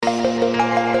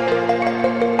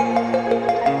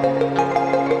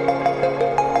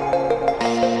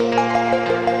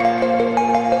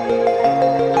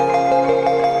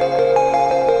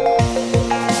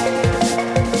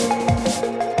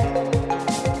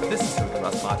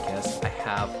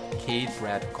have Kate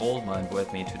Brad Goldman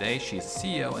with me today. She's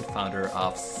CEO and founder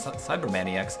of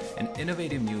Cybermaniacs, an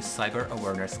innovative new cyber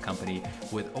awareness company.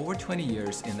 With over 20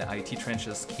 years in the IT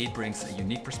trenches, Kate brings a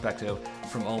unique perspective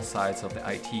from all sides of the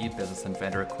IT, business, and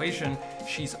vendor equation.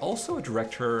 She's also a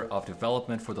director of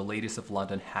development for the Ladies of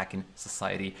London Hacking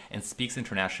Society and speaks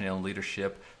internationally on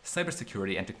leadership,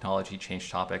 cybersecurity, and technology change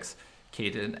topics.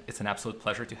 Kate, it's an absolute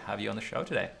pleasure to have you on the show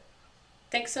today.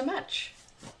 Thanks so much.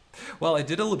 Well, I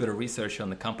did a little bit of research on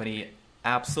the company.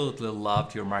 Absolutely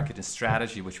loved your marketing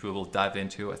strategy, which we will dive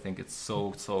into. I think it's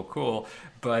so cool.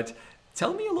 But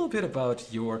tell me a little bit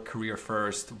about your career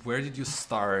first. Where did you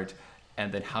start?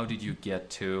 And then how did you get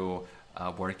to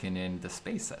working in the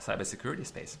space, cybersecurity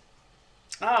space?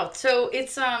 Oh, so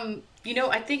it's,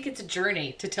 I think it's a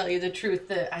journey, to tell you the truth.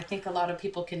 That I think a lot of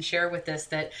people can share with this,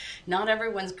 that not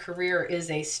everyone's career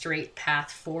is a straight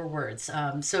path forwards.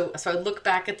 So I look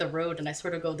back at the road and I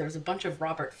sort of go, there's a bunch of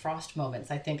Robert Frost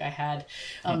moments I think I had,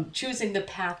 choosing the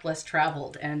path less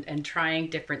traveled and trying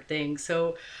different things.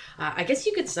 So I guess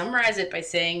you could summarize it by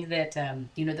saying that,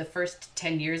 the first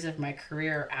 10 years of my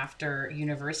career after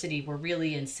university were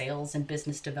really in sales and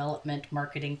business development,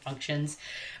 marketing functions,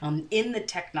 in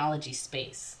the technology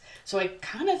space. So I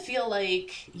kind of feel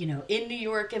like, in New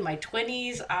York in my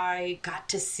 20s, I got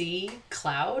to see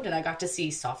cloud and I got to see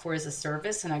software as a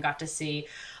service, and I got to see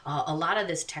a lot of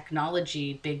this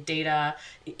technology, big data,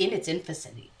 in its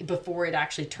infancy before it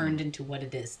actually turned into what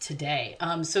it is today.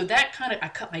 So that I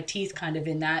cut my teeth kind of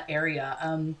in that area.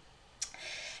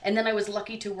 And then I was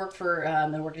lucky to work for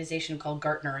an organization called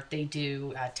Gartner. They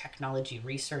do technology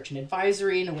research and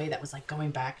advisory in a way that was like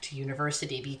going back to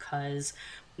university, because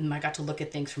I got to look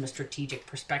at things from a strategic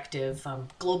perspective.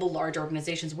 Global large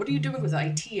organizations, what are you doing with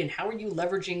IT and how are you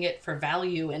leveraging it for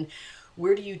value, and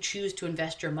where do you choose to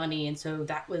invest your money? And so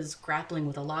that was grappling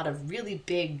with a lot of really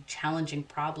big, challenging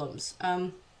problems.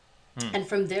 And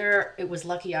from there, it was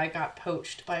lucky I got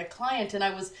poached by a client, and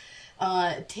I was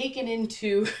taken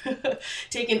inside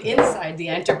the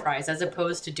enterprise as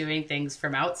opposed to doing things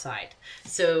from outside.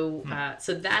 So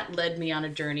that led me on a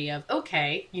journey of,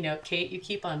 okay, Kate, you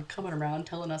keep on coming around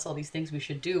telling us all these things we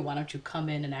should do. Why don't you come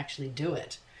in and actually do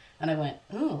it? And I went,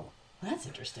 oh, that's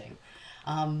interesting.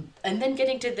 And then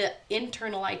getting to the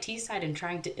internal IT side and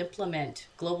trying to implement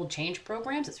global change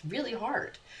programs, it's really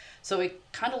hard. So I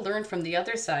kind of learned from the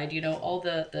other side, all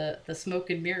the smoke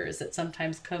and mirrors that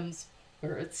sometimes comes,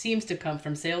 or it seems to come,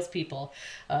 from salespeople.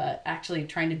 Actually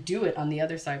trying to do it on the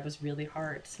other side was really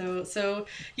hard. So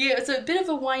yeah, it's a bit of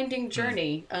a winding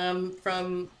journey,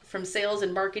 from sales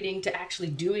and marketing to actually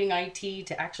doing IT,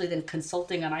 to actually then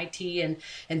consulting on IT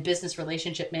and business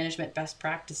relationship management best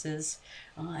practices,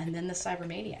 and then the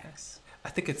Cybermaniacs. I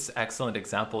think it's an excellent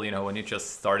example, when you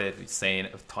just started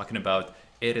talking about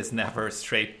it is never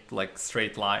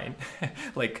straight line.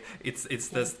 Like it's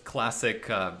this classic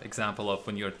example of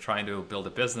when you're trying to build a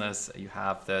business, you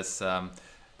have this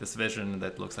vision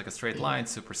that looks like a straight line,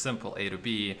 super simple, A to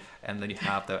B, and then you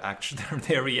have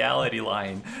the reality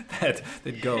line that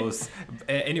goes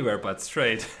anywhere but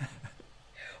straight.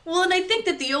 Well, and I think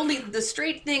that the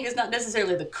straight thing is not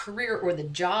necessarily the career or the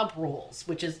job roles,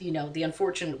 which is, the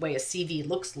unfortunate way a CV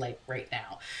looks like right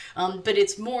now. But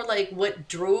it's more like what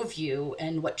drove you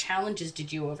and what challenges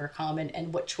did you overcome,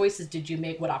 and what choices did you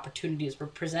make, what opportunities were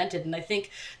presented. And I think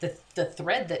the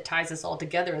thread that ties us all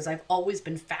together is I've always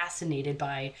been fascinated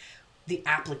by the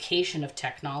application of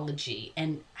technology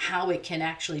and how it can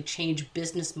actually change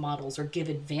business models or give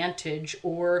advantage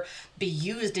or be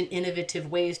used in innovative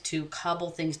ways to cobble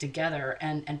things together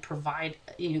and provide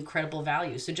incredible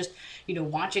value. So just,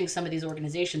 watching some of these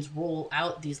organizations roll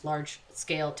out these large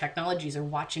scale technologies, or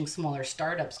watching smaller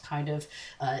startups kind of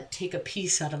take a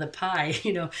piece out of the pie,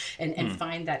 and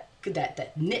find that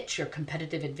niche or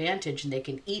competitive advantage, and they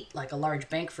can eat like a large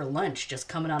bank for lunch just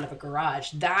coming out of a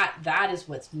garage. That is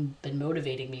what's been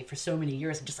motivating me for so many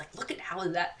years. I'm just like, look at how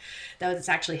that's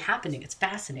actually happening. It's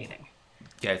fascinating.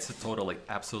 Yeah, it's totally,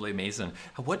 absolutely amazing.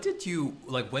 When did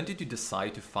you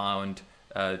decide to found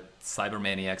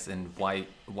Cybermaniacs, and why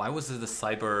was it the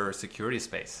cyber security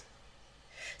space?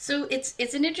 So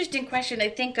it's an interesting question. I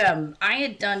think I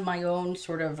had done my own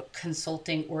sort of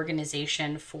consulting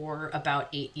organization for about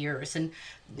 8 years. And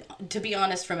to be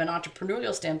honest, from an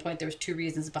entrepreneurial standpoint, there's two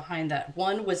reasons behind that.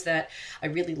 One was that I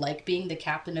really like being the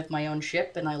captain of my own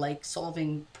ship, and I like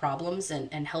solving problems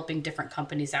and helping different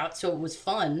companies out. So it was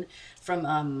fun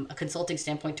from a consulting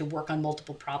standpoint to work on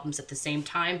multiple problems at the same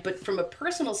time. But from a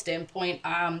personal standpoint,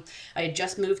 I had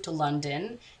just moved to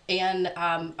London, and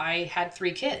I had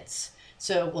 3 kids.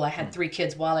 So, well, I had three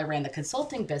kids while I ran the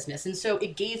consulting business. And so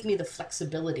it gave me the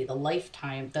flexibility, the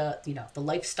lifetime, the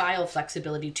lifestyle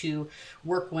flexibility to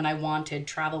work when I wanted,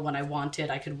 travel when I wanted.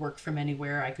 I could work from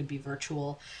anywhere. I could be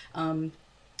virtual.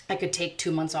 I could take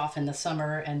 2 months off in the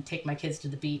summer and take my kids to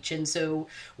the beach. And so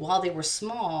while they were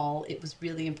small, it was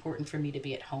really important for me to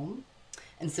be at home.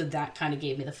 And so that kind of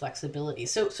gave me the flexibility.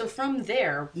 So from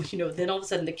there, then all of a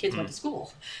sudden the kids went to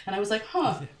school, and I was like,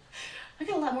 I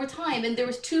got a lot more time. And there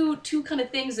was two kind of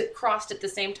things that crossed at the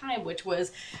same time, which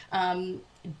was,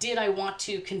 did I want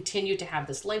to continue to have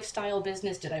this lifestyle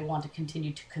business? Did I want to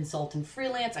continue to consult and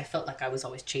freelance? I felt like I was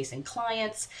always chasing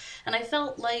clients. And I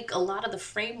felt like a lot of the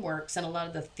frameworks and a lot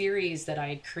of the theories that I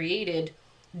had created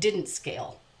didn't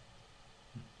scale.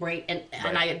 Right.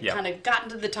 And I had kind of gotten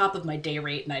to the top of my day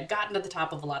rate, and I'd gotten to the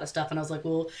top of a lot of stuff. And I was like,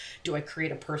 well, do I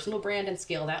create a personal brand and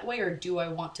scale that way? Or do I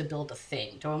want to build a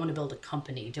thing? Do I want to build a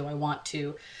company? Do I want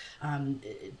to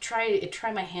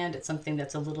try my hand at something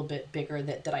that's a little bit bigger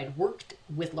that I'd worked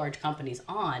with large companies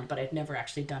on, but I'd never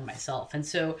actually done myself? And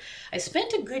so I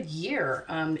spent a good year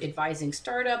advising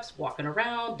startups, walking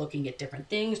around, looking at different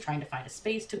things, trying to find a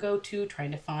space to go to,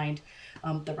 trying to find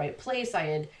the right place. I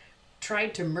had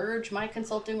tried to merge my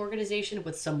consulting organization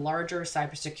with some larger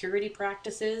cybersecurity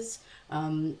practices.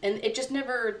 And it just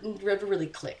never really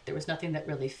clicked. There was nothing that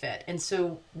really fit. And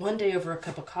so one day over a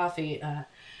cup of coffee,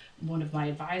 one of my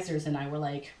advisors and I were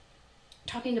like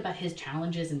talking about his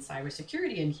challenges in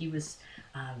cybersecurity. And he was,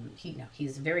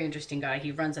 he's a very interesting guy.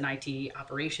 He runs an IT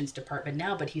operations department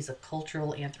now, but he's a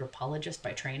cultural anthropologist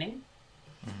by training.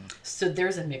 So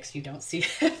there's a mix you don't see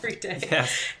every day.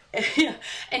 Yes.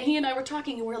 And he and I were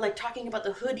talking, and we were like talking about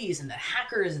the hoodies and the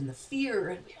hackers and the fear.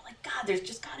 And we were like, God, there's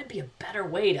just got to be a better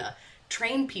way to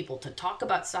train people to talk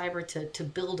about cyber, to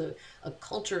build a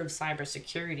culture of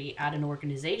cybersecurity at an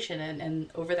organization. And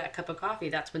over that cup of coffee,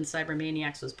 that's when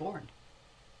Cybermaniacs was born.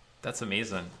 That's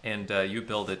amazing. And you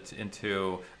build it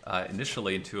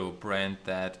initially into a brand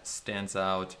that stands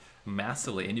out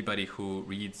massively. Anybody who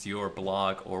reads your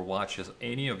blog or watches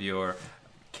any of your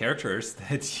characters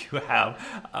that you have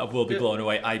will be blown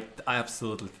away. I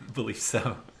absolutely believe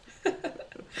so.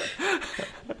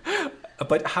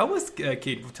 But how was,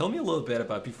 Kate, tell me a little bit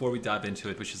about, before we dive into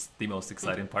it, which is the most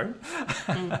exciting part.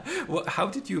 Well, how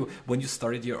did you, when you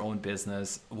started your own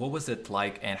business, what was it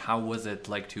like, and how was it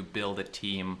like to build a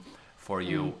team for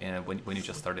you when you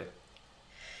just started?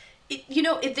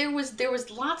 There was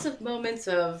lots of moments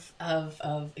of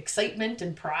excitement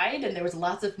and pride, and there was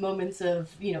lots of moments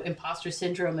of, imposter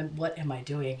syndrome and what am I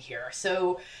doing here?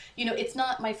 So, it's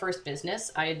not my first business.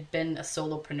 I had been a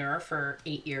solopreneur for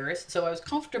 8 years, so I was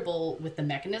comfortable with the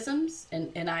mechanisms,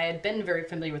 and I had been very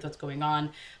familiar with what's going on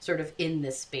sort of in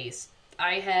this space.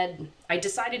 I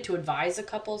decided to advise a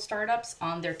couple of startups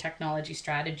on their technology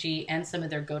strategy and some of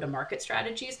their go-to-market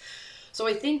strategies. So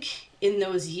I think in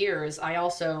those years, I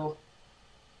also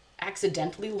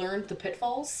accidentally learned the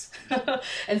pitfalls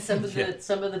and some of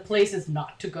the places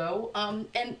not to go.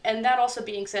 And that also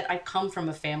being said, I come from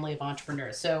a family of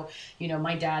entrepreneurs. So,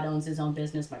 my dad owns his own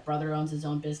business. My brother owns his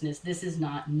own business. This is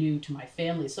not new to my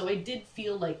family. So I did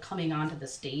feel like coming onto the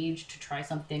stage to try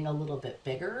something a little bit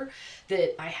bigger,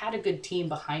 that I had a good team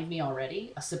behind me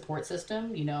already, a support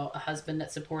system, a husband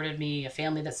that supported me, a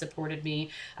family that supported me.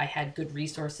 I had good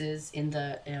resources and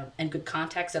good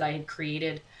contacts that I had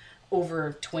created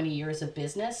over 20 years of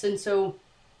business. And so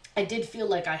I did feel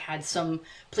like I had some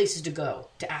places to go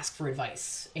to ask for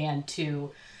advice and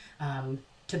to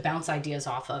bounce ideas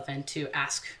off of, and to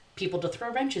ask people to throw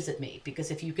wrenches at me,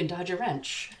 because if you can dodge a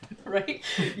wrench, right,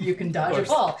 you can dodge a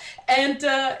ball. And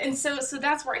so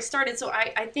that's where I started. So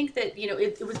I think that,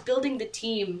 it was building the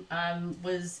team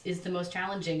is the most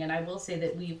challenging. And I will say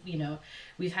that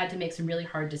we've had to make some really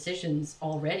hard decisions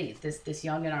already this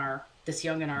young in our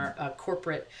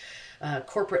corporate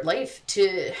life,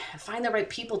 to find the right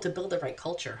people to build the right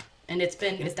culture. And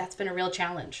that's been a real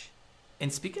challenge.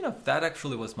 And speaking of that,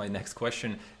 actually was my next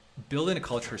question. Building a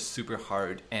culture is super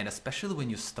hard, and especially when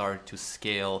you start to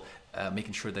scale,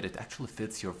 making sure that it actually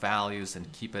fits your values and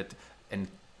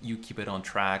you keep it on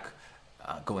track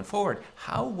going forward.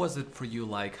 How was it for you?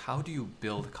 Like, how do you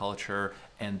build a culture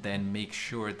and then make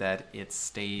sure that it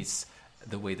stays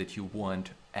the way that you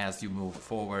want as you move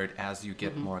forward, as you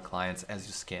get more clients, as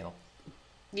you scale?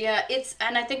 Yeah,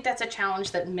 and I think that's a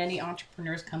challenge that many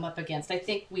entrepreneurs come up against. I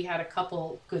think we had a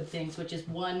couple good things, which is,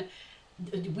 one,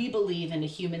 we believe in a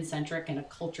human-centric and a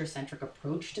culture-centric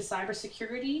approach to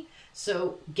cybersecurity.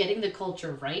 So getting the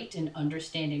culture right and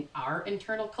understanding our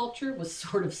internal culture was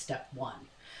sort of step one.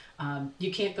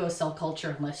 You can't go sell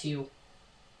culture unless you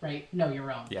right? Know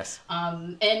your own. Yes.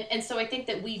 And so I think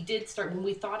that we did start when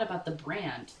we thought about the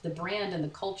brand and the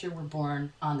culture were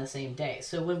born on the same day.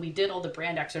 So when we did all the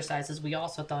brand exercises, we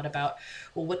also thought about,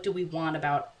 well, what do we want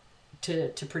about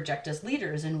to project as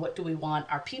leaders, and what do we want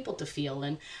our people to feel,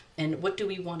 and what do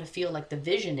we want to feel like the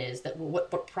vision is, that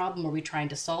what problem are we trying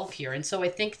to solve here. And so I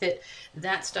think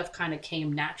that stuff kind of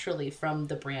came naturally from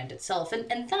the brand itself,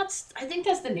 and that's, I think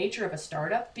that's the nature of a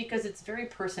startup, because it's very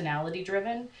personality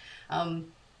driven.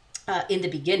 In the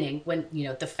beginning, when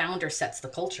the founder sets the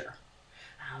culture.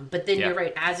 But then you're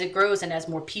right, as it grows and as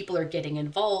more people are getting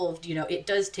involved, it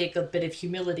does take a bit of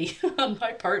humility on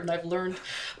my part, and I've learned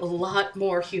a lot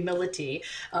more humility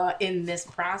in this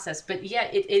process. But yeah,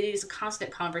 it is a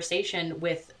constant conversation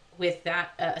with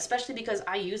that, especially because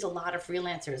I use a lot of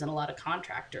freelancers and a lot of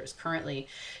contractors currently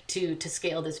to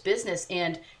scale this business.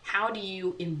 And how do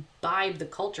you imbibe the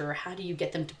culture? Or how do you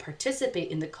get them to participate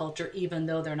in the culture, even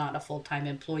though they're not a full-time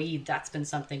employee? That's been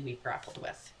something we've grappled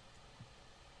with.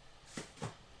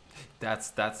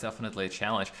 That's definitely a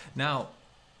challenge. Now,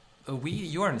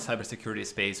 you're in the cybersecurity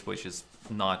space, which is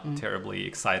not terribly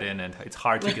exciting, and it's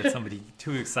hard to get somebody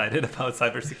too excited about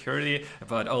cybersecurity,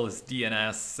 about all this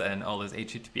DNS and all this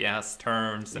HTTPS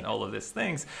terms and all of these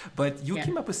things. But you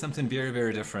came up with something very,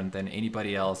 very different than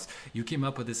anybody else. You came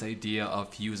up with this idea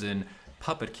of using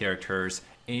puppet characters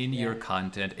in your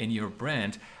content, in your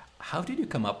brand. How did you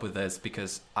come up with this?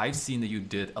 Because I've seen that you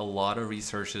did a lot of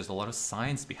research, there's a lot of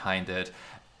science behind it.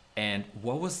 And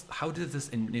how did this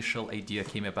initial idea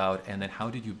came about, and then how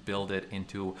did you build it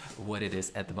into what it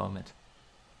is at the moment?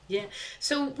 Yeah.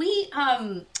 So we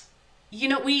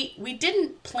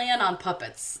didn't plan on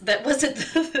puppets. That wasn't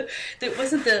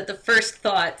the first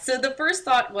thought. So the first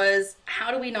thought was,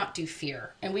 how do we not do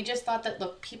fear? And we just thought that,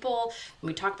 look, people, when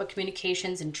we talk about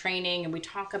communications and training, and we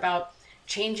talk about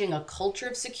changing a culture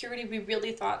of security, we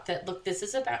really thought that, look, this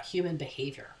is about human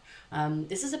behavior.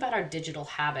 This is about our digital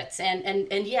habits.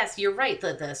 And yes, you're right.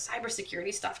 The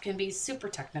cybersecurity stuff can be super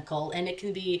technical, and it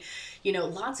can be,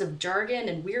 lots of jargon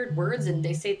and weird words. And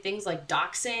they say things like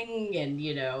doxing and,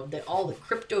 all the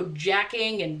crypto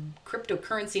jacking and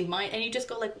cryptocurrency mine. And you just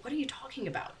go like, what are you talking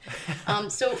about?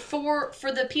 So for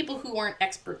the people who aren't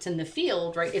experts in the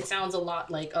field, right, it sounds a lot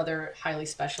like other highly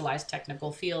specialized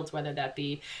technical fields, whether that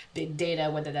be big data,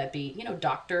 whether that be,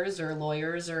 doctors or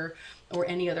lawyers or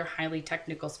any other highly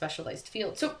technical specialized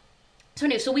field.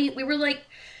 So we were like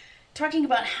talking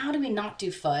about, how do we not do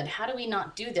FUD? How do we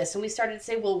not do this? And we started to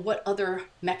say, well, what other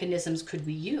mechanisms could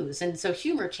we use? And so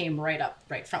humor came right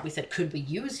front. We said, could we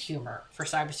use humor for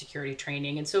cybersecurity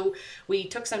training? And so we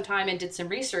took some time and did some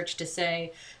research to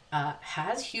say,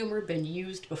 has humor been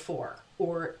used before?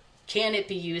 Or can it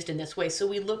be used in this way? So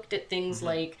we looked at things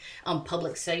like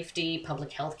public safety,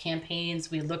 public health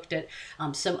campaigns. We looked at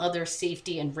some other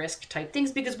safety and risk type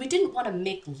things, because we didn't want to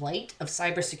make light of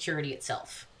cybersecurity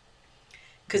itself.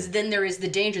 Because then there is the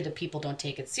danger that people don't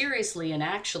take it seriously. And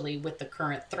actually, with the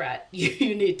current threat,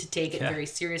 you need to take it very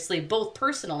seriously, both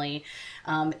personally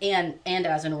and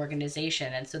as an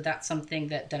organization. And so that's something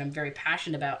that I'm very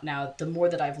passionate about now. The more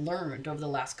that I've learned over the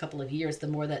last couple of years, the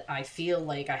more that I feel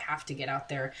like I have to get out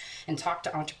there and talk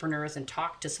to entrepreneurs and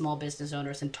talk to small business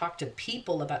owners and talk to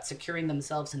people about securing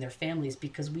themselves and their families,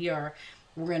 because we're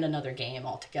in another game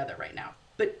altogether right now.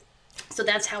 But so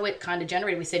that's how it kind of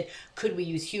generated. We said, could we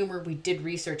use humor? We did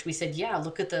research. We said, yeah,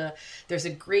 look at there's a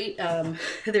great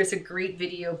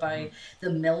video by the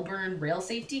Melbourne Rail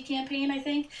Safety Campaign, I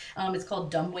think. It's called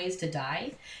Dumb Ways to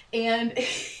Die. And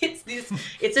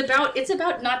it's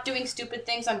about not doing stupid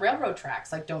things on railroad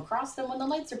tracks, like don't cross them when the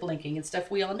lights are blinking and stuff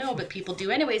we all know, but people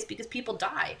do anyways because people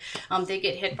die. They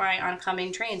get hit by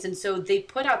oncoming trains. And so they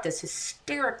put out this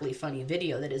hysterically funny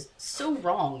video that is so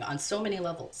wrong on so many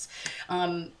levels.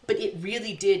 But it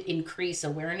really did increase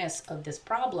awareness of this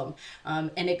problem.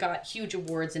 And it got huge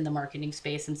awards in the marketing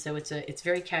space. And so it's a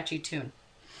very catchy tune.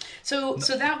 So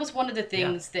that was one of the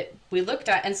things that we looked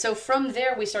at. And so from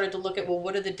there, we started to look at, well,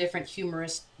 what are the different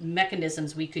humorous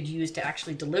mechanisms we could use to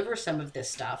actually deliver some of this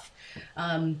stuff?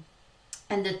 And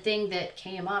the thing that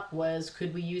came up was,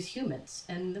 could we use humans?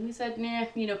 And then we said,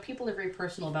 people are very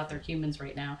personal about their humans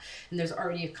right now. And there's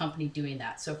already a company doing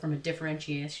that. So from a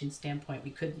differentiation standpoint,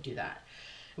 we couldn't do that.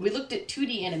 And we looked at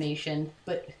 2D animation,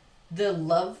 but the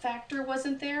love factor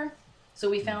wasn't there. So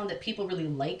we found that people really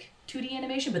like 2D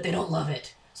animation, but they don't love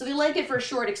it. So they like it for a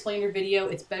short explainer video.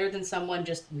 It's better than someone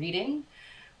just reading,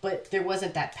 but there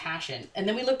wasn't that passion. And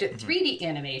then we looked at 3D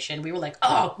animation. We were like,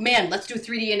 oh man, let's do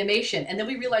 3D animation. And then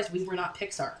we realized we were not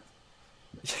Pixar.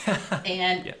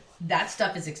 And that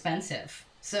stuff is expensive.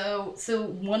 So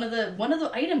one of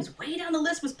the items way down the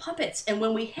list was puppets. And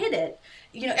when we hit it,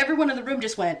 everyone in the room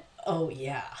just went, oh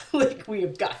yeah, like we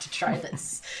have got to try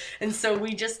this. And so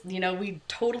we just, we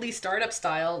totally startup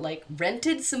style, like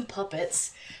rented some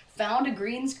puppets, found a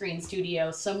green screen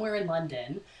studio somewhere in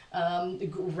London,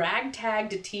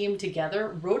 ragtagged a team together,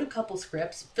 wrote a couple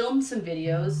scripts, filmed some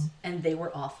videos, and they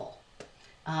were awful.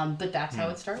 But that's how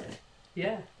it started.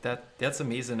 Yeah. That's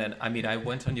amazing. And I mean, I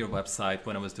went on your website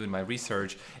when I was doing my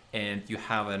research, and you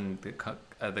have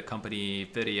the company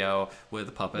video with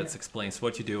the puppets explains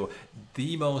what you do.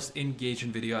 The most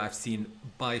engaging video I've seen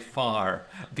by far,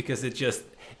 because it just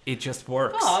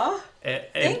works. Aw, and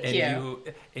thank you.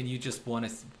 You just want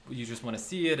to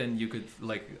see it, and you could,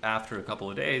 like, after a couple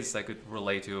of days, I could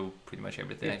relate to pretty much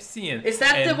everything I've seen. Is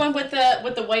that the one with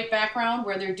the white background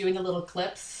where they're doing the little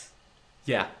clips?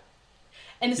 Yeah.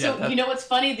 And so, you know what's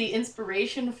funny? The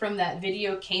inspiration from that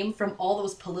video came from all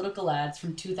those political ads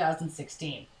from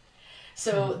 2016.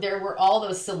 So there were all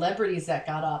those celebrities that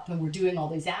got up and were doing all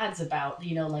these ads about,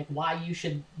 like why you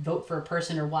should vote for a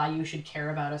person or why you should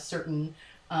care about a certain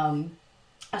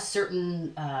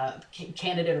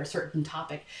candidate or a certain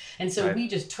topic. And so we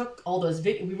just took all those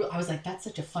videos. I was like, that's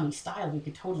such a funny style. We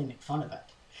could totally make fun of it.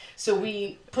 So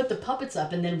we put the puppets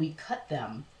up and then we cut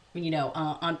them,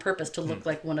 on purpose to look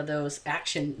like one of those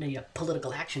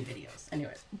political action videos.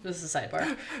 Anyways, this is a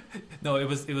sidebar. No, it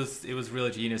was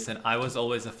really genius, and I was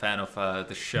always a fan of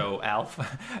the show Alf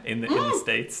in the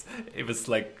States. It was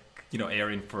like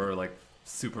airing for like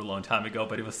super long time ago,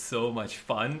 but it was so much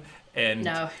fun, and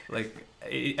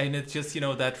and it's just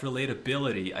that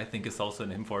relatability I think is also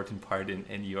an important part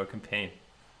in your campaign.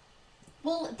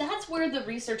 Well, that's where the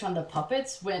research on the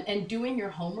puppets went, and doing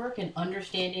your homework and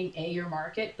understanding your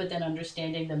market, but then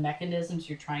understanding the mechanisms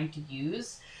you're trying to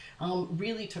use,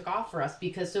 really took off for us.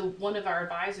 Because one of our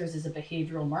advisors is a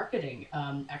behavioral marketing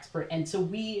expert, and so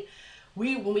we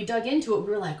when we dug into it,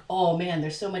 we were like, oh man,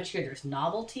 there's so much here. There's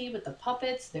novelty with the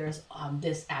puppets. There's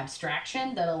this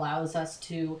abstraction that allows us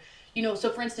to, so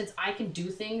for instance, I can do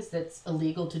things that's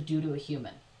illegal to do to a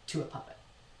human, to a puppet,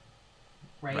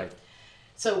 right?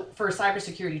 So for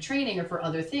cybersecurity training or for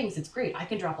other things, it's great. I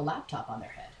can drop a laptop on their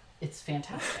head. It's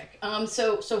fantastic.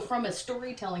 So from a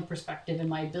storytelling perspective and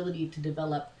my ability to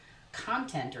develop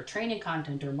content or training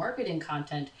content or marketing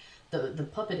content, the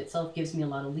puppet itself gives me a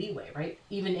lot of leeway, right?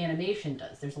 Even animation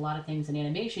does. There's a lot of things in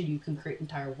animation you can create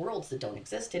entire worlds that don't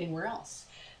exist anywhere else.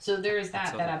 So there is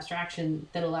that abstraction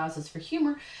that allows us for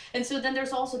humor. And so then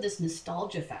there's also this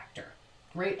nostalgia factor.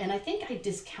 Right, and I think I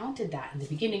discounted that in the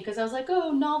beginning because I was like,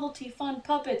 "Oh, novelty, fun,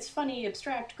 puppets, funny,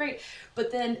 abstract, great."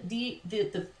 But then the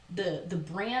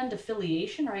brand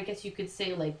affiliation, or I guess you could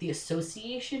say like the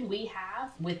association we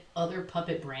have with other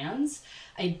puppet brands,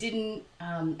 I didn't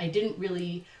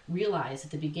really realize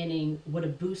at the beginning what a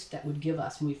boost that would give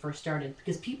us when we first started,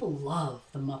 because people love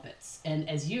the Muppets, and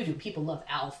as you do, people love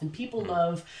Alf, and people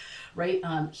love, right?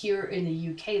 Here in the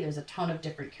UK, there's a ton of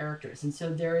different characters, and so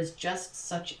there is just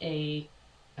such a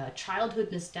childhood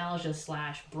nostalgia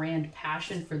 / brand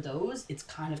passion for those. It's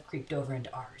kind of creeped over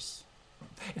into ours.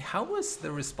 And how was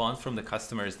the response from the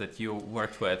customers that you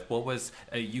worked with? What was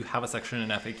you have a section in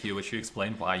FAQ which you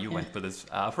explained why you went with this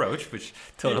approach, which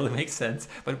totally makes sense.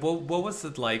 But what was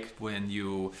it like when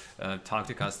you talked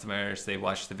to customers? They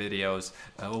watched the videos.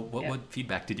 What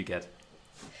feedback did you get?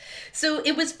 So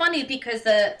it was funny because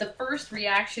the first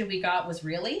reaction we got was,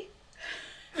 really?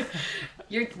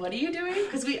 What are you doing?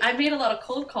 Because I made a lot of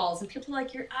cold calls and people were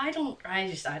like, I don't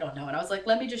know. And I was like,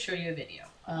 let me just show you a video.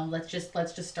 Let's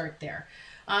just start there.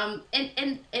 And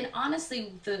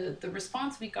honestly, the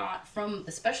response we got from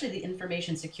especially the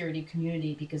information security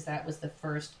community, because that was the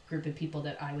first group of people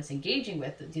that I was engaging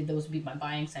with, those would be my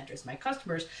buying centers, my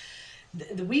customers,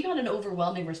 we got an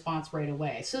overwhelming response right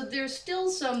away. So there's still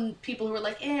some people who are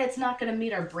like, it's not going to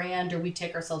meet our brand, or we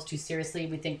take ourselves too seriously.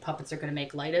 We think puppets are going to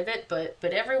make light of it. But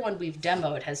everyone we've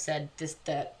demoed has said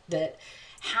that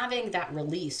having that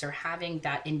release or having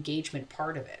that engagement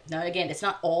part of it. Now, again, it's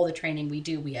not all the training we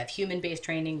do. We have human-based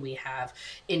training. We have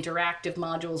interactive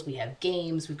modules. We have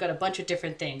games. We've got a bunch of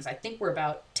different things. I think we're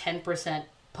about 10%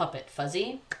 puppet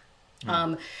fuzzy.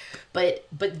 But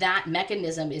that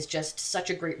mechanism is just such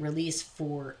a great release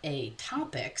for a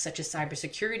topic such as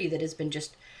cybersecurity that has been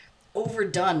just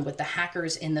overdone with the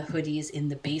hackers in the hoodies in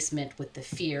the basement with the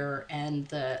fear and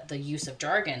the use of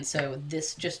jargon. So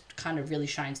this just kind of really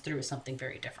shines through as something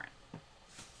very different.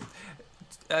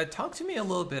 Talk to me a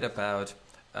little bit about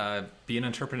being an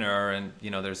entrepreneur, and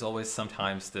there's always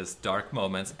sometimes this dark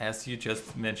moments, as you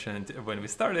just mentioned when we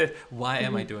started. Why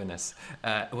am I doing this?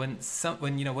 When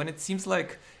it seems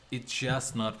like it's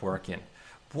just not working,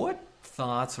 what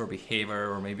thoughts or behavior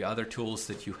or maybe other tools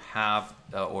that you have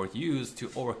or use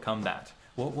to overcome that?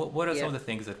 What are some Yeah. of the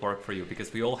things that work for you?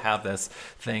 Because we all have this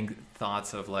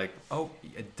thoughts of like, oh,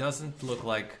 it doesn't look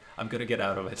like I'm gonna get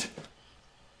out of it.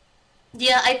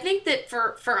 Yeah, I think that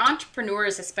for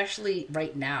entrepreneurs, especially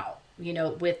right now,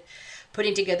 with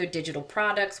putting together digital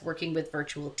products, working with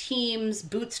virtual teams,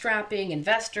 bootstrapping,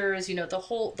 investors, the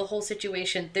whole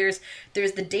situation, there's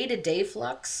the day-to-day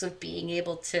flux of being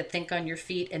able to think on your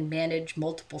feet and manage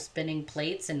multiple spinning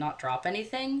plates and not drop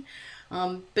anything.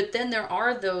 But then there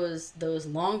are those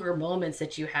longer moments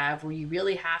that you have where you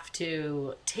really have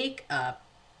to take a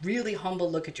really humble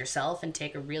look at yourself and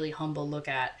take a really humble look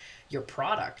at your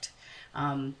product.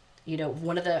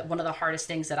 One of the hardest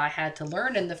things that I had to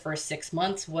learn in the first 6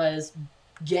 months was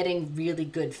getting really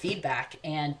good feedback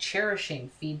and cherishing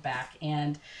feedback.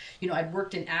 And I'd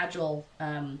worked in agile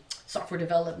software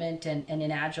development and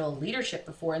in agile leadership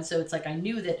before, and so it's like I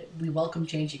knew that we welcome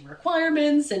changing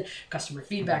requirements and customer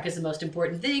feedback is the most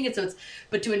important thing. And so it's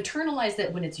but to internalize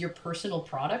that when it's your personal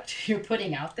product you're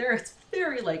putting out there, it's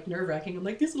very like nerve-wracking. I'm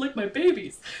like, these are like my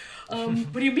babies.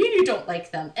 What do you mean you don't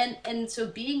like them? And so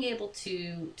being able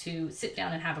to sit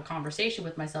down and have a conversation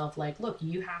with myself, like, look,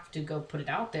 you have to go put it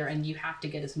out there and you have to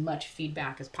get as much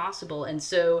feedback as possible. And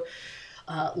so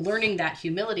learning that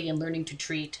humility and learning to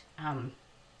treat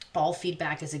all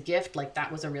feedback as a gift, like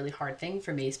that was a really hard thing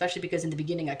for me, especially because in the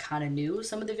beginning I kind of knew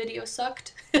some of the videos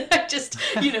sucked. I just,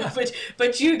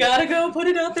 but you gotta go put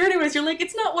it out there anyways. You're like,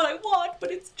 it's not what I want, but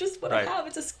it's just what I Right. have.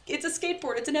 It's a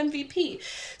skateboard. It's an MVP.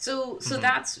 So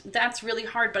that's really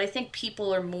hard. But I think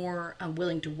people are more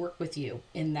willing to work with you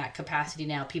in that capacity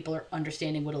now. People are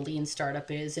understanding what a lean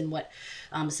startup is and what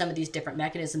some of these different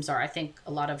mechanisms are. I think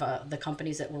a lot of the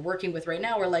companies that we're working with right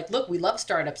now are like, look, we love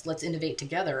startups. Let's innovate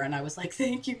together. And I was like,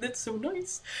 thank you. That's so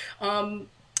nice.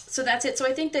 So that's it. So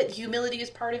I think that humility is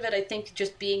part of it. I think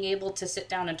just being able to sit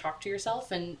down and talk to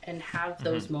yourself and have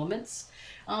those moments.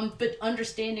 But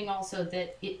understanding also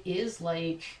that it is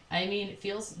like, I mean, it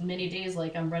feels many days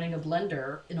like I'm running a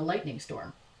blender in a lightning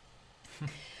storm.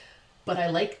 But I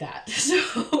like that.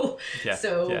 So, Yeah,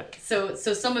 so, yeah. so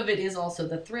some of it is also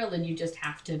the thrill, and you just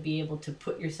have to be able to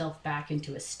put yourself back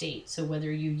into a state. So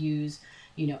whether you use,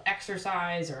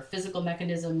 exercise or a physical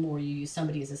mechanism, or you use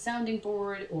somebody as a sounding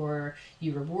board, or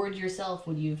you reward yourself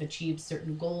when you've achieved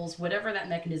certain goals, whatever that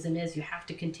mechanism is, you have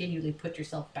to continually put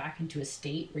yourself back into a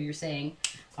state where you're saying,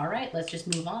 all right, let's just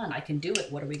move on. I can do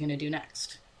it. What are we going to do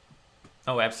next?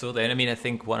 Oh, absolutely. And I mean, I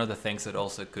think one of the things that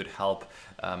also could help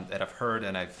that I've heard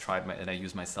and I've tried and I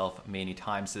use myself many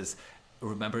times is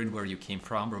remembering where you came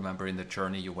from, remembering the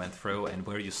journey you went through and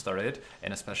where you started.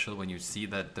 And especially when you see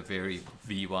that the very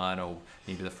V1 or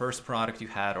maybe the first product you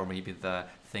had or maybe the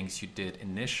things you did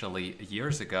initially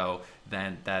years ago,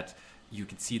 then that you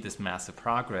can see this massive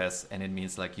progress and it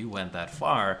means like you went that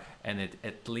far and it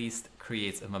at least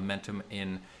creates a momentum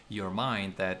in your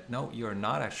mind that no, you're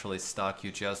not actually stuck,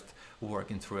 you just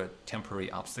working through a temporary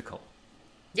obstacle.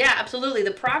 Yeah, absolutely.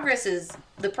 The progress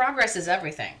is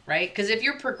everything, right? Because if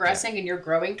you're progressing and you're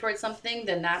growing towards something,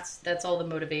 then that's all the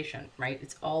motivation, right?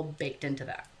 It's all baked into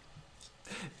that.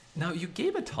 Now, you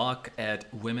gave a talk at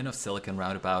Women of Silicon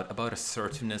Roundabout about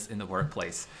assertiveness in the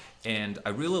workplace. And I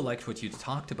really liked what you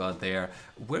talked about there.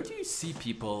 Where do you see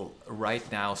people right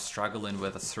now struggling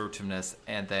with assertiveness?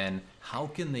 And then how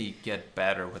can they get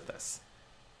better with this?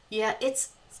 Yeah,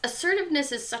 it's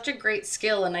assertiveness is such a great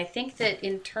skill, and I think that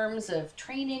in terms of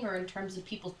training or in terms of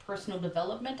people's personal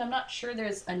development, I'm not sure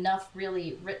there's enough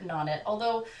really written on it.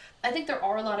 Although I think there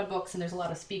are a lot of books and there's a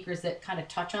lot of speakers that kind of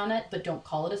touch on it but don't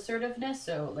call it assertiveness.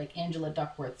 So like Angela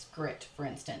Duckworth's Grit, for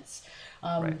instance.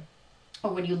 Right.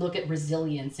 Or when you look at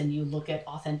resilience and you look at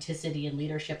authenticity and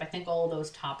leadership, I think all those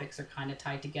topics are kind of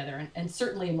tied together, and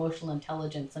certainly emotional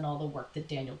intelligence and all the work that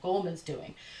Daniel Goleman's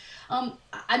doing.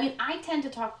 I mean, I tend to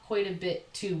talk quite a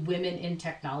bit to women in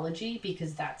technology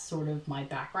because that's sort of my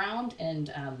background,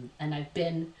 and I've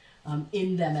been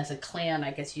in them as a clan,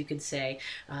 I guess you could say.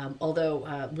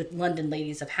 Although with London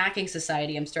Ladies of Hacking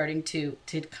Society, I'm starting to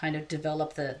kind of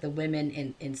develop the women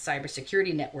in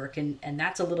cybersecurity network, and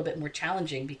that's a little bit more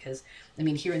challenging because, I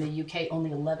mean, here in the UK,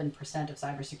 only 11% of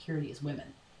cybersecurity is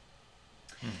women,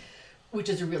 which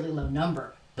is a really low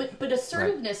number. But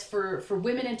assertiveness for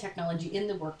women in technology in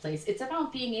the workplace, it's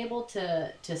about being able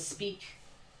to speak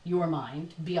your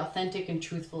mind, be authentic and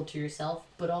truthful to yourself,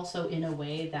 but also in a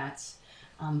way that's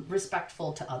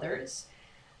respectful to others.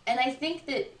 And I think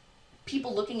that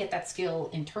people looking at that skill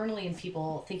internally and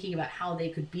people thinking about how they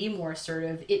could be more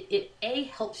assertive, it A,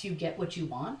 helps you get what you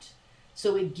want.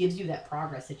 So it gives you that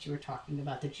progress that you were talking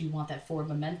about, that you want that forward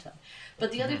momentum.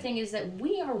 But the other thing is that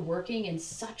we are working in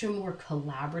such a more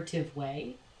collaborative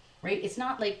way right? It's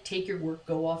not like take your work,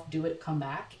 go off, do it, come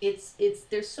back. It's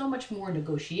there's so much more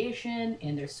negotiation,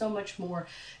 and there's so much more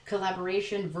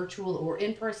collaboration, virtual or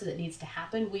in person, that needs to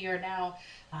happen. We are now,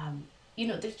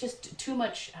 there's just too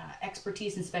much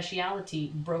expertise and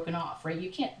speciality broken off, right?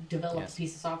 You can't develop a Yes.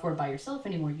 piece of software by yourself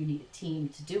anymore. You need a team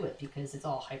to do it because it's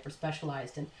all hyper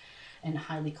specialized and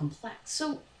highly complex.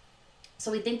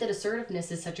 So we think that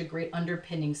assertiveness is such a great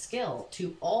underpinning skill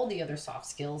to all the other soft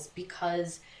skills,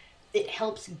 because it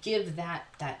helps give that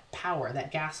power,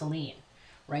 that gasoline,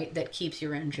 right? That keeps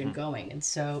your engine going. And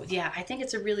so, yeah, I think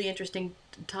it's a really interesting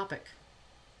topic.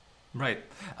 Right.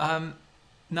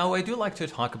 Now, I do like to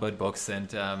talk about books,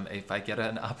 and if I get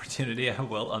an opportunity, I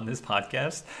will on this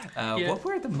podcast. Yeah. What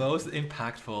were the most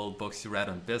impactful books you read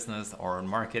on business or on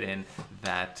marketing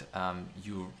that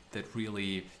that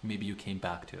really maybe you came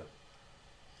back to?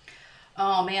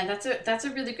 Oh man, that's a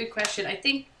really good question. I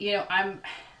think,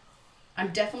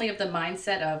 I'm definitely of the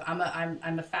mindset of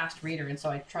I'm a fast reader, and so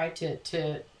I try to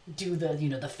do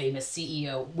the famous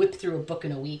CEO whip through a book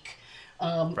in a week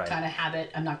Right. kind of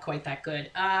habit. I'm not quite that good,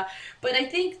 but I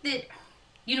think that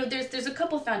there's a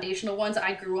couple foundational ones.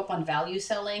 I grew up on value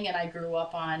selling, and I grew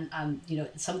up on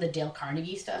some of the Dale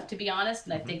Carnegie stuff, to be honest,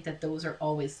 and I think that those are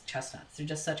always chestnuts. They're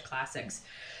just such classics.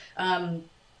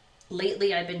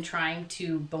 Lately, I've been trying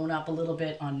to bone up a little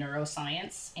bit on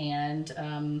neuroscience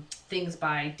and things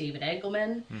by David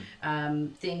Eagleman,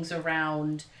 things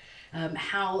around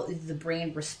how the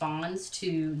brain responds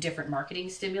to different marketing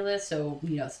stimulus. So,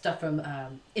 stuff from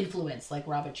Influence, like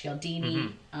Robert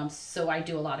Cialdini. So I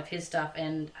do a lot of his stuff.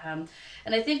 And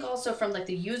I think also from like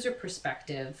the user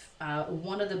perspective,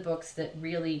 one of the books that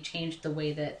really changed the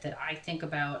way that I think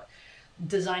about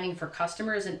designing for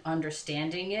customers and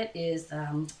understanding it is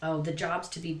The Jobs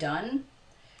to Be Done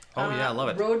Oh yeah, I love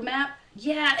it. roadmap.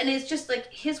 Yeah, and it's just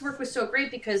like his work was so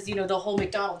great because the whole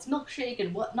McDonald's milkshake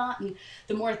and whatnot. And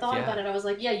the more I thought Yeah. about it, I was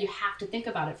like, yeah, you have to think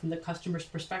about it from the customer's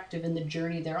perspective and the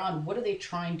journey they're on. What are they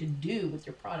trying to do with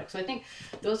your product? So I think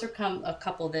those are a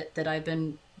couple that I've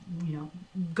been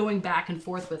going back and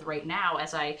forth with right now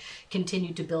as I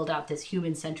continue to build out this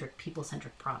human-centric,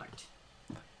 people-centric product.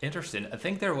 Interesting. I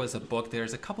think there's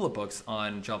a couple of books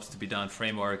on jobs to be done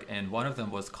framework, and one of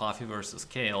them was Coffee versus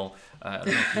Kale. I don't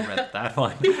know if you read that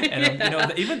one.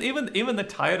 And even the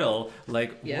title,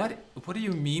 like, Yeah. what do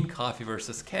you mean coffee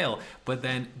versus kale? But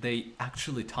then they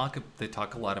actually talk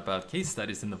a lot about case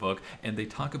studies in the book, and they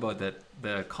talk about that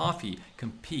the coffee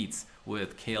competes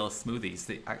with kale smoothies.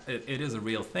 It is a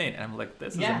real thing, and I'm like,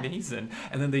 this is Yeah. amazing.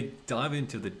 And then they dive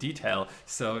into the detail.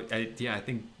 So I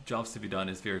think jobs to be done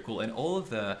is very cool, and all of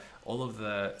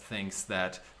the things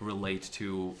that relate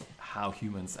to how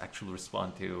humans actually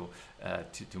respond to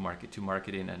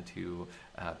marketing and to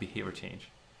behavior change.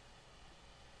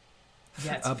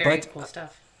 Yeah, it's Uh, very but- cool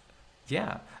stuff.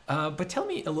 Yeah, but tell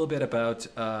me a little bit about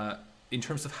in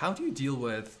terms of how do you deal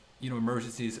with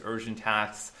emergencies, urgent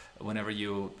tasks whenever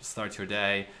you start your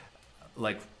day.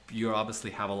 Like, you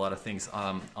obviously have a lot of things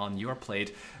on your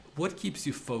plate. What keeps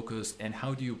you focused, and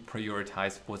how do you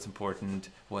prioritize what's important,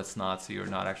 what's not, so you're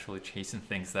not actually chasing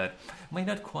things that might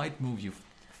not quite move you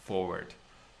forward?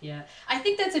 Yeah, I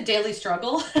think that's a daily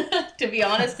struggle, to be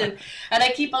honest. And I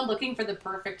keep on looking for the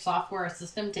perfect software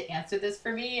system to answer this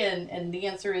for me. And the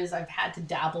answer is I've had to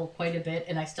dabble quite a bit,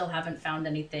 and I still haven't found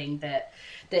anything that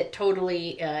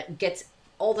totally gets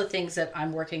all the things that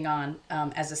I'm working on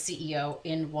as a CEO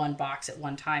in one box at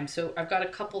one time. So I've got a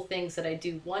couple things that I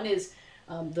do. One is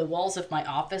the walls of my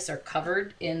office are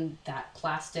covered in that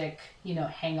plastic,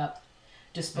 hang up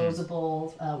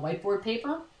disposable whiteboard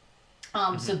paper.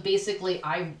 So basically,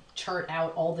 I chart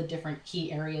out all the different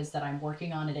key areas that I'm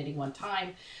working on at any one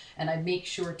time, and I make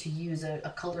sure to use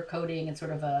a color coding and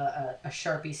sort of a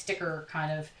Sharpie sticker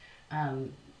kind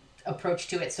of approach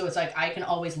to it. So it's like I can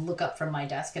always look up from my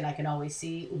desk and I can always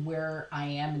see where I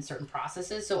am in certain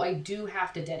processes. So I do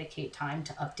have to dedicate time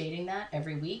to updating that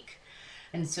every week.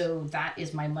 And so that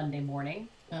is my Monday morning.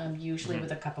 Usually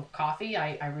with a cup of coffee,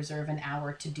 I reserve an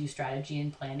hour to do strategy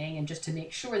and planning, and just to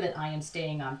make sure that I am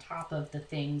staying on top of the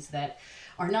things that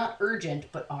are not urgent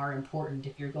but are important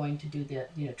if you're going to do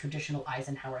the traditional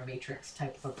Eisenhower matrix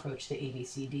type of approach to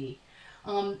ABCD.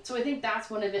 So I think that's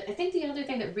one of it. I think the other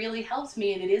thing that really helps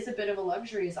me, and it is a bit of a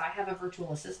luxury, is I have a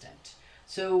virtual assistant.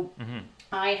 So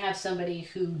I have somebody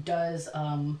who does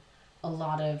a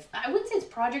lot of, I wouldn't say it's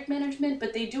project management,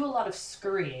 but they do a lot of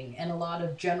scurrying and a lot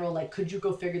of general, like, could you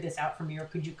go figure this out for me, or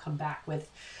could you come back with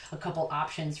a couple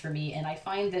options for me? And I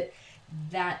find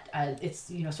that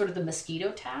it's, sort of the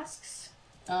mosquito tasks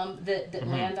that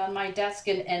land on my desk,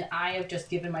 and I have just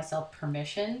given myself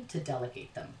permission to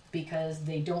delegate them because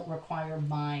they don't require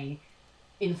my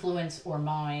influence or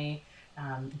my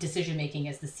decision making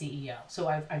as the CEO. So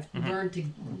I've learned to,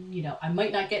 I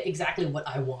might not get exactly what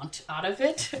I want out of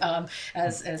it.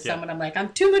 As someone, I'm like,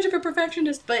 I'm too much of a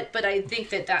perfectionist, but I think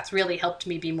that that's really helped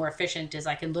me be more efficient. Is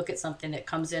I can look at something that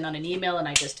comes in on an email and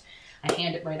I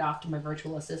hand it right off to my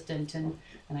virtual assistant and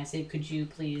I say, could you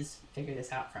please figure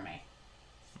this out for me?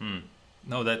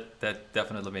 No, that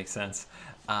definitely makes sense.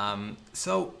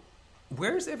 So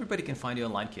where's everybody can find you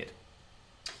online, Kate?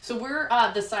 So we're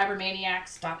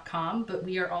thecybermaniacs.com, but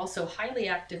we are also highly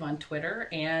active on Twitter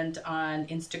and on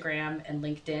Instagram and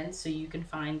LinkedIn. So you can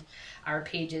find our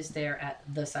pages there at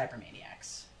The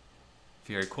Cybermaniacs.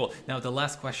 Very cool. Now, the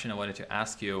last question I wanted to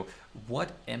ask you,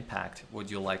 what impact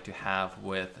would you like to have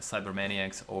with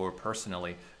Cybermaniacs or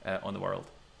personally on the world?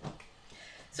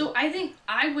 So I think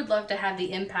I would love to have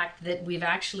the impact that we've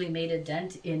actually made a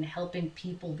dent in helping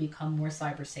people become more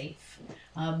cyber safe.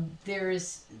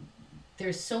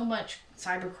 There's so much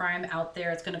cybercrime out there.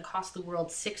 It's going to cost the world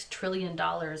 $6 trillion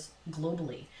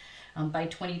globally by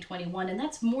 2021. And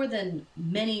that's more than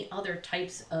many other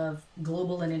types of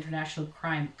global and international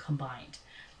crime combined.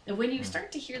 And when you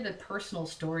start to hear the personal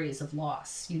stories of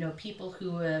loss, people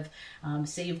who have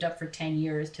saved up for 10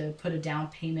 years to put a down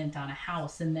payment on a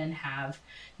house and then have,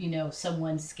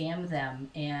 someone scam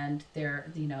them and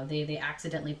they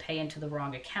accidentally pay into the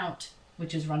wrong account,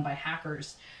 which is run by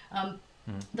hackers.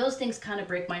 Those things kind of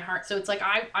break my heart. So it's like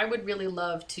I would really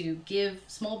love to give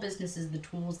small businesses the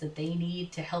tools that they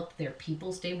need to help their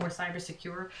people stay more cyber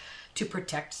secure, to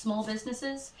protect small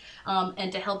businesses,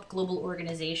 and to help global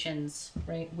organizations,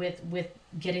 right, with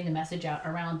getting the message out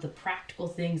around the practical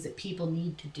things that people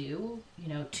need to do,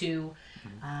 to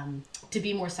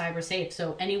be more cyber safe.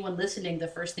 So anyone listening, the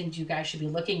first things you guys should be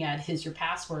looking at is your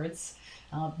passwords.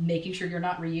 Making sure you're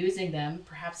not reusing them,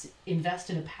 perhaps invest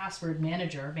in a password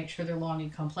manager, make sure they're long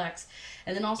and complex,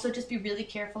 and then also just be really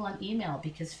careful on email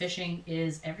because phishing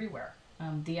is everywhere.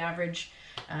 The average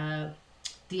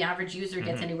user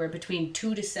gets anywhere between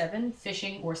 2 to 7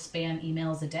 phishing or spam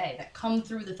emails a day that come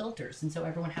through the filters, and so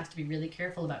everyone has to be really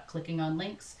careful about clicking on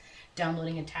links,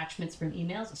 downloading attachments from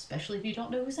emails, especially if you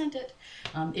don't know who sent it.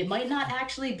 It might not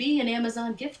actually be an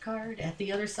Amazon gift card at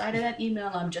the other side of that email,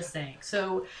 I'm just saying.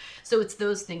 So it's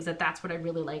those things that's what I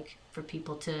really like for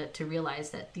people to realize,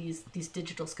 that these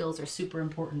digital skills are super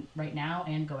important right now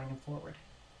and going forward.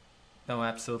 No,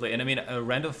 absolutely. And I mean, a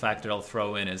random fact that I'll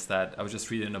throw in is that I was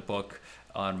just reading a book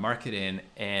on marketing,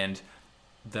 and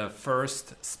the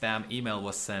first spam email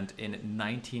was sent in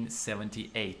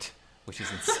 1978. Which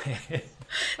is insane.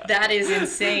 That is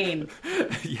insane.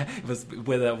 Yeah, it was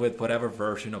with whatever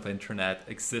version of internet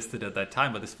existed at that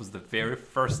time, but this was the very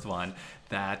first one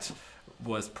that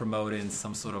was promoting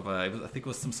some sort of I think it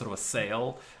was some sort of a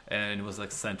sale, and it was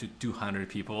like sent to 200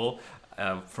 people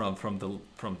from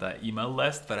the email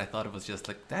list. But I thought it was just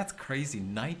like, that's crazy.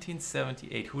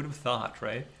 1978. Who would have thought,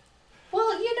 right? Well,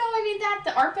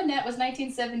 the ARPANET was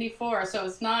 1974, so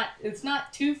it's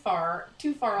not too far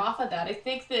off of that. I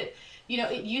think that,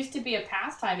 it used to be a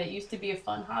pastime. It used to be a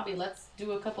fun hobby. Let's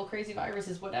do a couple crazy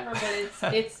viruses, whatever.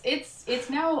 But it's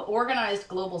now organized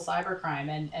global cybercrime,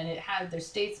 and there's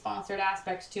state-sponsored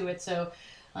aspects to it. So,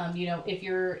 if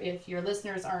your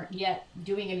listeners aren't yet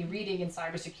doing any reading in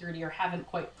cybersecurity or haven't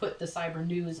quite put the cyber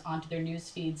news onto their news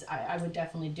feeds, I would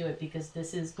definitely do it, because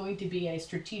this is going to be a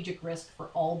strategic risk for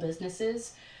all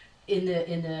businesses in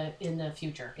the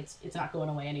future. It's not going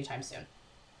away anytime soon.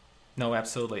 No,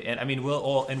 absolutely. And I mean,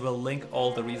 we'll link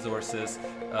all the resources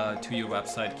to your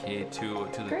website, Kate, to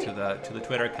the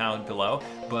Twitter account below.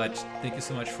 But thank you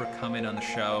so much for coming on the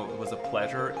show. It was a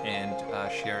pleasure, and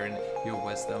sharing your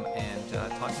wisdom and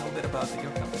talking a little bit about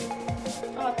your company.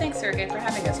 Oh, thanks, Sergey, for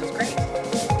having us. It was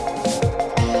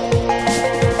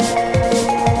great.